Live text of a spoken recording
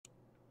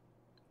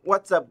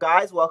What's up,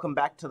 guys? Welcome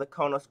back to the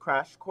Konos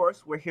Crash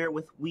Course. We're here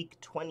with week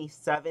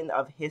 27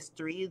 of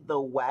History,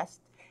 the West,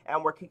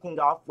 and we're kicking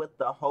off with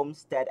the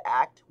Homestead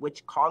Act,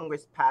 which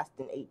Congress passed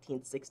in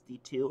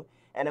 1862,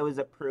 and it was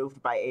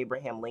approved by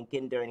Abraham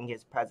Lincoln during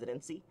his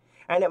presidency.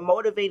 And it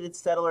motivated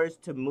settlers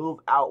to move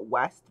out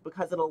west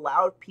because it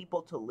allowed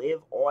people to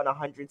live on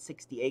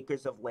 160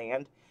 acres of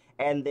land,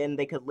 and then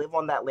they could live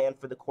on that land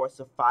for the course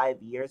of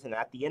 5 years, and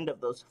at the end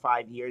of those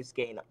 5 years,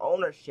 gain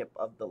ownership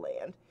of the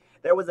land.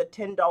 There was a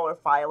 $10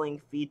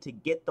 filing fee to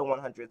get the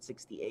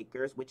 160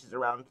 acres, which is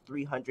around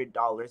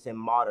 $300 in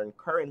modern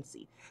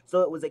currency.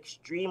 So it was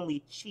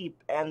extremely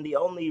cheap, and the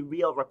only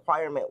real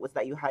requirement was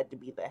that you had to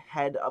be the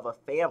head of a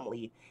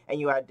family and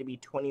you had to be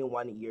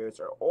 21 years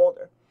or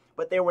older.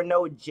 But there were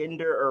no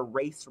gender or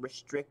race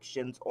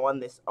restrictions on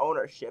this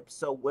ownership,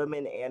 so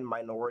women and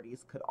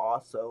minorities could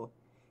also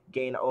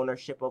gain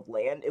ownership of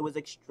land. It was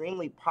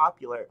extremely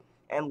popular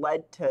and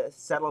led to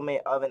settlement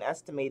of an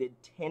estimated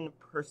 10%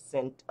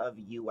 of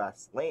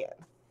U.S. land.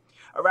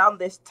 Around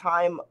this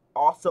time,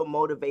 also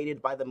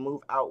motivated by the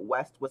move out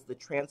west, was the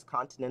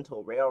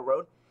Transcontinental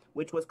Railroad,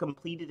 which was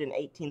completed in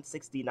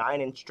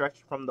 1869 and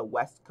stretched from the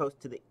west coast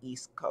to the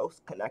east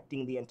coast,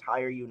 connecting the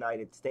entire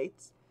United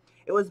States.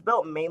 It was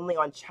built mainly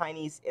on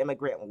Chinese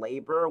immigrant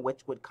labor,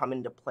 which would come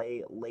into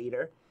play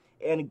later,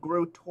 and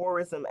grew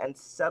tourism and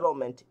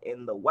settlement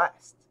in the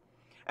west.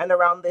 And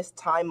around this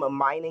time,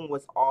 mining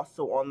was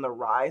also on the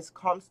rise.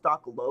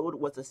 Comstock Lode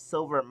was a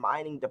silver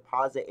mining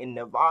deposit in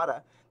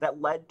Nevada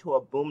that led to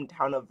a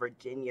boomtown of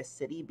Virginia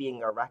City being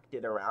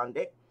erected around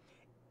it.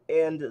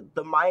 And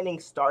the mining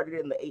started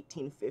in the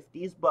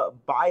 1850s,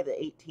 but by the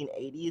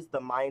 1880s,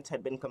 the mines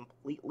had been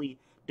completely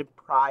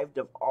deprived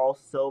of all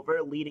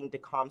silver, leading to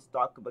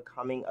Comstock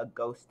becoming a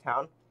ghost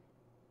town.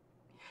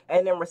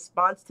 And in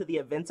response to the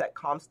events at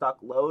Comstock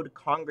Lode,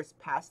 Congress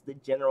passed the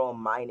General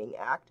Mining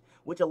Act,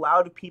 which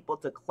allowed people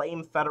to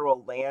claim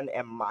federal land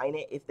and mine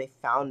it if they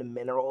found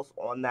minerals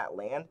on that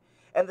land.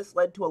 And this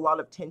led to a lot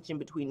of tension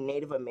between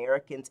Native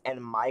Americans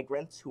and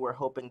migrants who were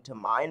hoping to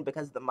mine,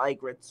 because the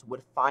migrants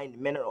would find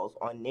minerals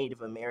on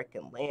Native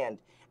American land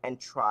and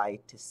try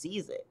to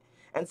seize it.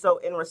 And so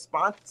in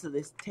response to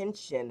this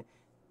tension,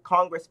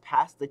 Congress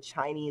passed the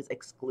Chinese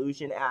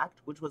Exclusion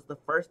Act, which was the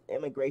first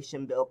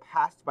immigration bill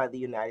passed by the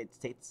United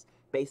States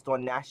based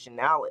on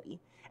nationality,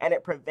 and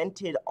it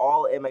prevented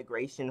all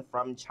immigration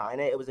from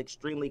China. It was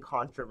extremely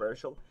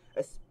controversial,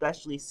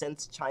 especially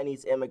since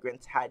Chinese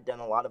immigrants had done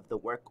a lot of the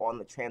work on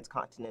the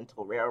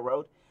Transcontinental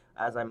Railroad,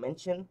 as I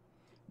mentioned.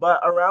 But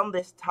around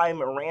this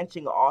time,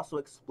 ranching also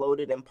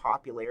exploded in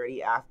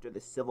popularity after the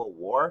Civil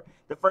War.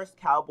 The first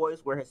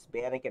cowboys were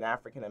Hispanic and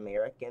African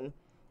American,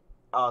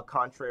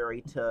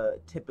 contrary to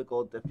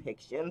typical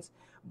depictions.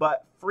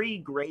 But free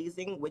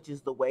grazing, which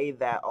is the way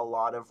that a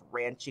lot of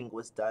ranching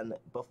was done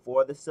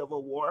before the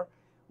Civil War,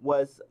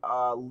 was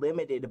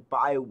limited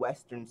by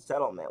Western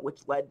settlement,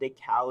 which led to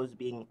cows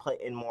being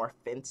put in more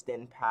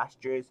fenced-in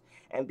pastures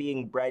and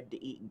being bred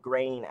to eat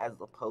grain as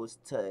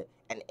opposed to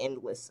an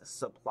endless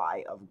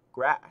supply of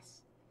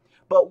grass.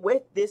 But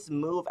with this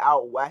move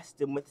out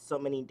west and with so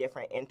many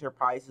different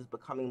enterprises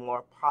becoming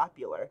more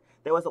popular,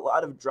 there was a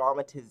lot of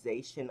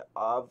dramatization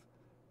of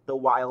the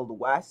Wild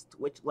West,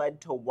 which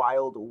led to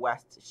Wild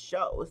West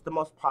shows, the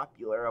most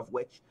popular of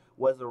which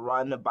was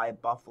run by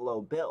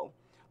Buffalo Bill.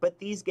 But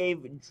these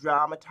gave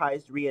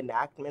dramatized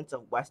reenactments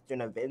of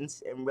Western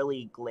events and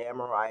really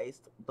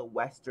glamorized the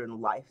Western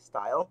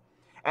lifestyle,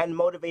 and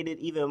motivated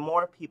even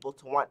more people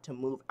to want to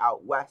move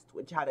out west,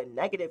 which had a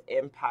negative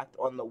impact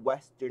on the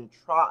Western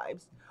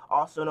tribes,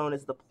 also known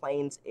as the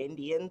Plains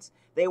Indians.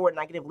 They were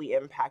negatively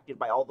impacted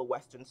by all the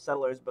Western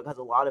settlers because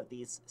a lot of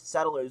these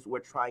settlers were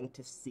trying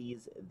to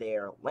seize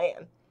their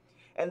land.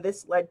 And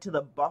this led to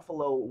the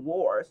Buffalo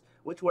Wars,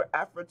 which were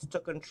efforts to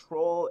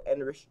control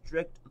and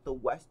restrict the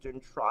Western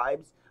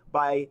tribes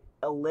by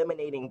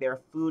eliminating their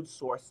food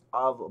source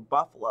of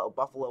buffalo.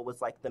 Buffalo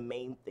was like the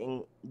main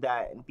thing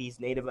that these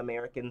Native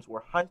Americans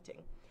were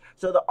hunting.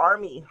 So the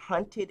army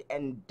hunted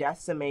and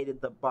decimated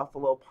the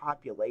buffalo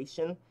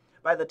population.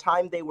 By the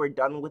time they were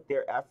done with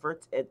their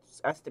efforts,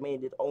 it's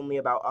estimated only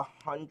about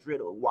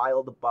 100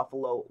 wild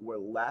buffalo were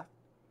left.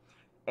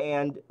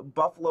 And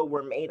buffalo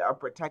were made a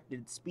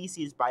protected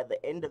species by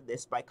the end of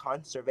this by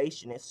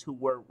conservationists who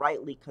were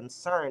rightly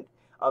concerned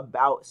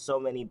about so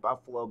many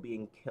buffalo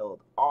being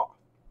killed off.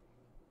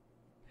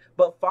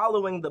 But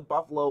following the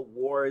Buffalo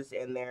Wars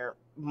and their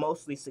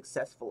mostly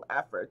successful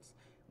efforts,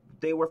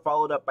 they were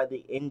followed up by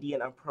the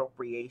Indian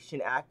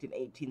Appropriation Act in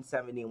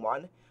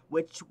 1871,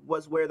 which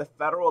was where the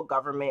federal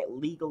government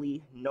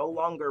legally no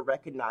longer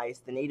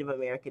recognized the Native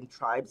American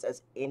tribes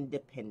as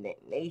independent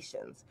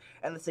nations.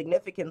 And the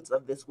significance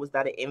of this was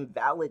that it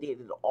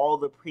invalidated all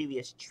the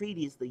previous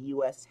treaties the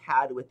U.S.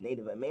 had with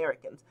Native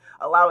Americans,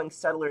 allowing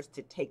settlers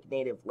to take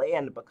native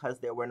land because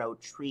there were no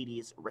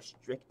treaties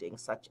restricting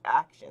such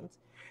actions.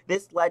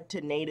 This led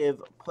to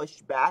Native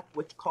pushback,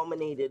 which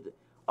culminated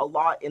a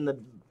lot in the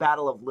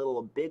Battle of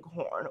Little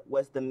Bighorn,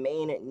 was the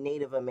main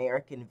Native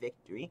American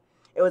victory.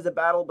 It was a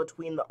battle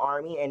between the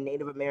Army and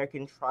Native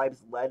American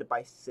tribes led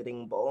by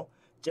Sitting Bull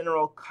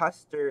General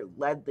Custer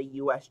led the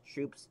U.S.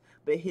 troops,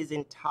 but his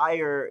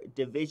entire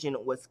division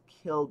was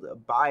killed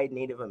by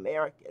Native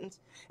Americans.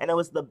 And it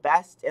was the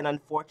best and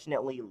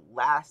unfortunately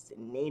last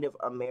Native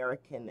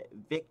American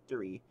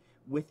victory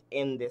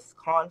within this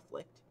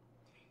conflict.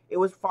 It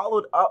was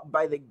followed up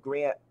by the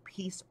Grant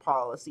Peace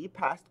Policy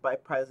passed by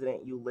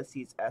President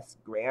Ulysses S.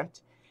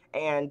 Grant,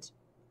 and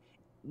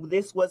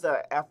this was an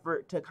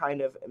effort to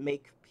kind of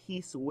make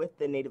peace with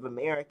the Native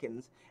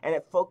Americans, and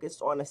it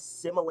focused on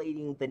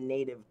assimilating the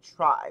native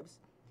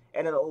tribes.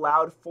 And it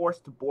allowed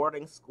forced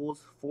boarding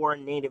schools for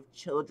Native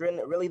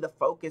children. Really, the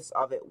focus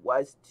of it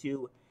was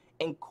to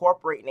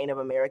incorporate Native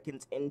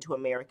Americans into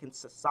American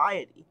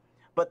society.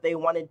 But they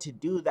wanted to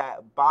do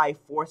that by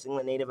forcing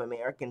the Native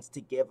Americans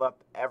to give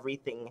up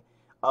everything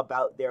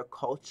about their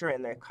culture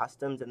and their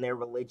customs and their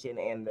religion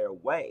and their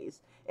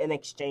ways in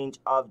exchange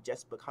of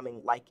just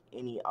becoming like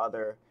any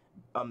other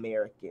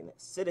American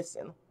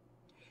citizen.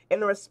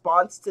 In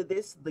response to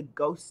this, the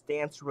Ghost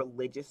Dance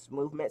religious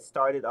movement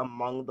started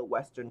among the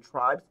Western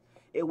tribes.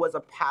 It was a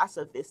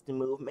pacifist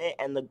movement,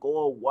 and the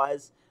goal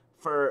was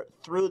for,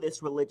 through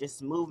this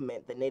religious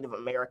movement, the Native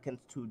Americans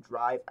to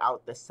drive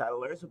out the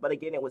settlers. But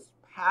again, it was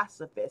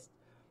pacifist.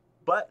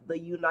 But the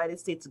United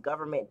States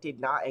government did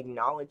not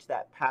acknowledge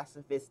that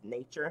pacifist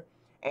nature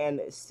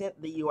and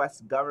sent the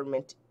U.S.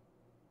 government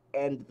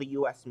and the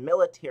U.S.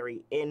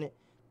 military in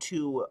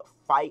to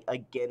fight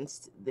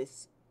against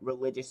this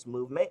religious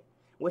movement,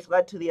 which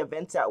led to the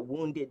events at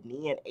Wounded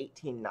Knee in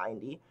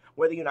 1890,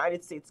 where the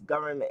United States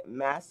government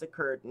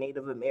massacred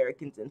Native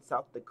Americans in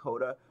South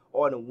Dakota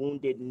on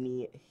Wounded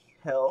Knee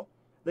Hill.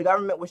 The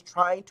government was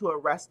trying to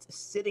arrest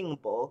Sitting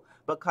Bull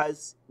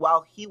because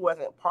while he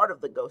wasn't part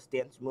of the Ghost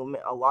Dance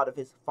movement, a lot of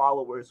his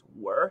followers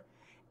were,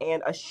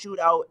 and a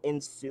shootout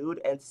ensued,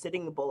 and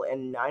Sitting Bull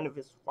and 9 of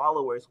his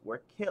followers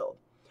were killed.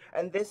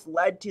 And this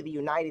led to the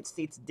United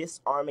States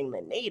disarming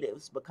the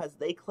natives because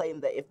they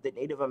claimed that if the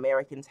Native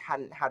Americans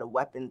hadn't had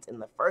weapons in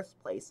the first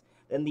place,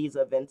 then these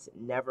events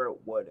never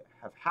would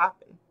have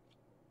happened.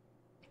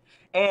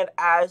 And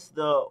as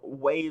the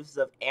waves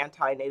of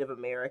anti-Native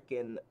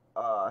American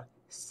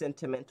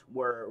sentiment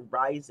were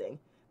rising,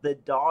 the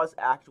Dawes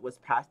Act was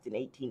passed in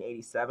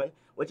 1887,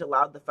 which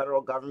allowed the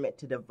federal government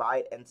to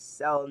divide and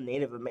sell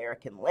Native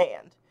American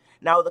land.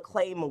 Now, the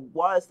claim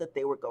was that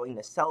they were going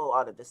to sell a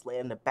lot of this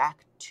land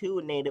back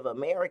to Native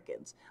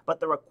Americans,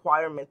 but the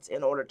requirements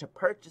in order to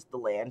purchase the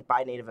land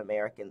by Native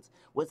Americans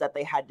was that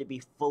they had to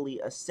be fully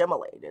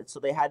assimilated,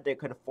 so they had to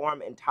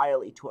conform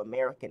entirely to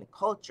American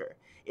culture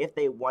if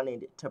they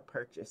wanted to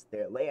purchase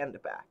their land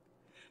back.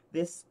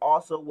 This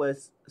also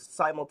was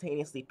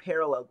simultaneously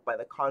paralleled by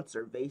the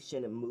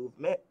conservation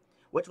movement,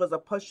 which was a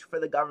push for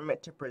the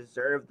government to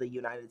preserve the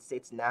United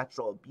States'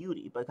 natural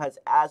beauty, because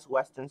as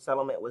Western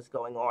settlement was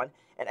going on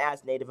and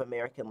as Native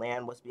American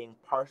land was being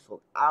parceled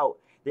out,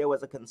 there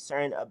was a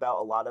concern about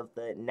a lot of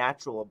the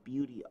natural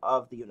beauty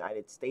of the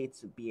United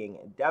States being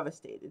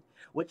devastated,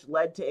 which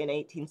led to, in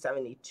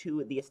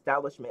 1872, the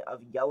establishment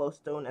of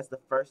Yellowstone as the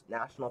first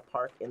national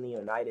park in the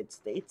United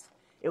States.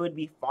 It would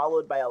be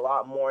followed by a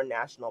lot more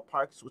national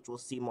parks, which we'll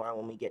see more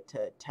when we get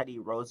to Teddy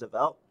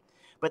Roosevelt.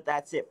 But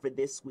that's it for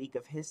this week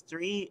of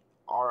history.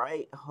 All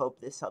right, hope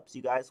this helps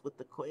you guys with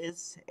the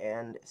quiz,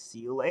 and see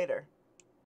you later.